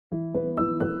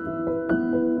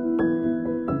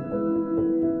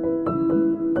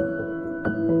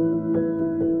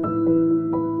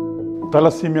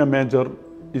Thalassemia Major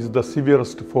is the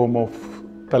severest form of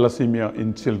thalassemia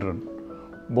in children.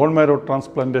 Bone marrow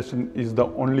transplantation is the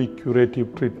only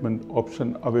curative treatment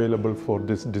option available for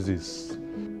this disease.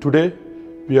 Today,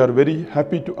 we are very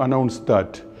happy to announce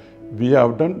that we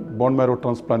have done bone marrow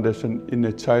transplantation in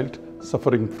a child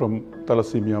suffering from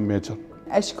Thalassemia Major.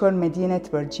 أشكر مدينة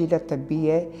برجيل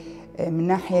الطبية من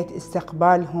ناحية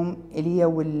استقبالهم إلي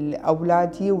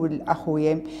والأولادي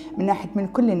والأخويا من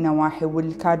كل النواحي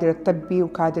والكادر الطبي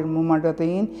وكادر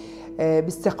الممرضين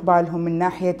باستقبالهم من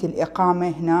ناحية الإقامة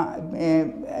هنا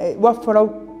وفروا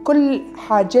كل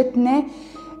حاجتنا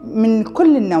من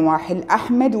كل النواحي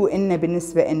الأحمد وإنه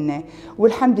بالنسبة لنا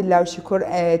والحمد لله والشكر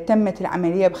تمت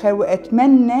العملية بخير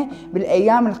وأتمنى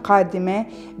بالأيام القادمة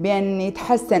بأن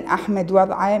يتحسن أحمد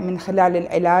وضعه من خلال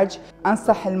العلاج.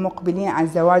 أنصح المقبلين على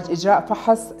الزواج إجراء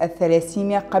فحص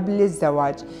الثلاسيميا قبل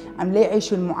الزواج أم لا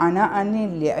يعيشوا المعاناة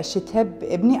اللي عشتها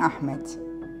بابني أحمد.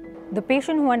 The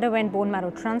patient who underwent bone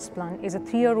marrow transplant is a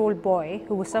 3-year-old boy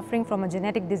who was suffering from a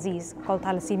genetic disease called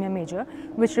Thalassemia Major,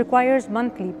 which requires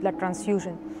monthly blood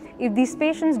transfusion. If these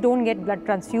patients don't get blood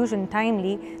transfusion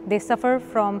timely, they suffer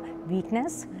from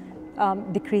weakness,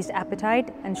 decreased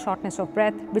appetite, and shortness of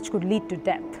breath, which could lead to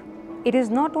death. It is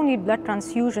not only blood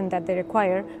transfusion that they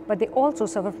require, but they also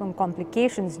suffer from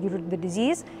complications due to the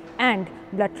disease and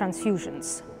blood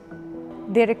transfusions.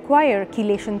 They require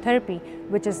chelation therapy,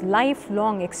 which is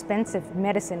lifelong expensive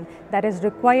medicine that is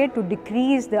required to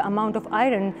decrease the amount of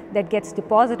iron that gets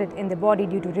deposited in the body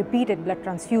due to repeated blood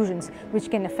transfusions, which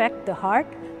can affect the heart,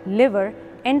 liver,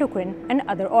 endocrine, and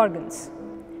other organs.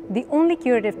 The only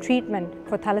curative treatment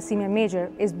for Thalassemia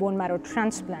Major is bone marrow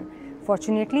transplant.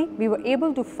 Fortunately, we were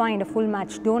able to find a full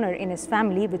match donor in his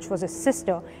family, which was his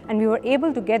sister, and we were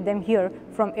able to get them here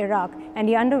from Iraq, and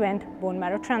he underwent bone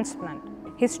marrow transplant.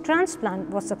 His transplant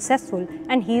was successful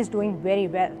and he is doing very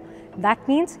well. That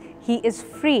means he is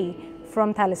free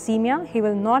from thalassemia, he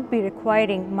will not be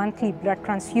requiring monthly blood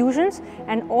transfusions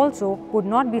and also would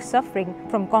not be suffering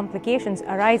from complications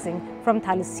arising from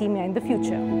thalassemia in the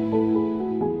future.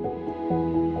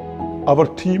 Our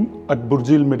team at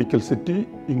Burjeel Medical City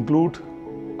include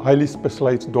highly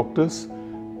specialized doctors,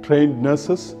 trained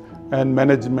nurses and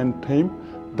management team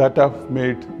that have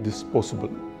made this possible.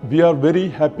 We are very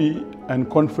happy and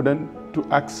confident to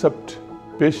accept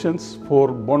patients for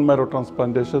bone marrow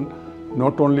transplantation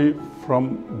not only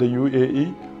from the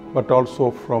UAE but also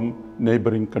from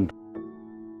neighboring countries.